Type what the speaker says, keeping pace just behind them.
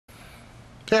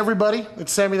Hey everybody,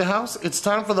 it's Sammy the House. It's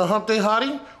time for the Hump Day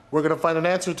Hottie. We're gonna find an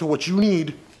answer to what you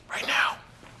need right now.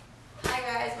 Hi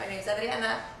guys, my name's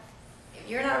Adriana. If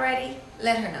you're not ready,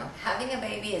 let her know. Having a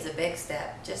baby is a big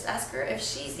step. Just ask her if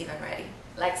she's even ready.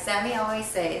 Like Sammy always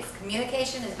says,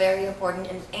 communication is very important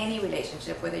in any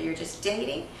relationship, whether you're just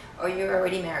dating or you're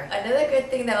already married. Another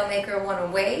good thing that'll make her want to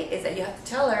wait is that you have to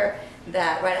tell her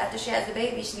that right after she has the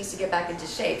baby, she needs to get back into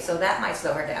shape, so that might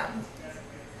slow her down.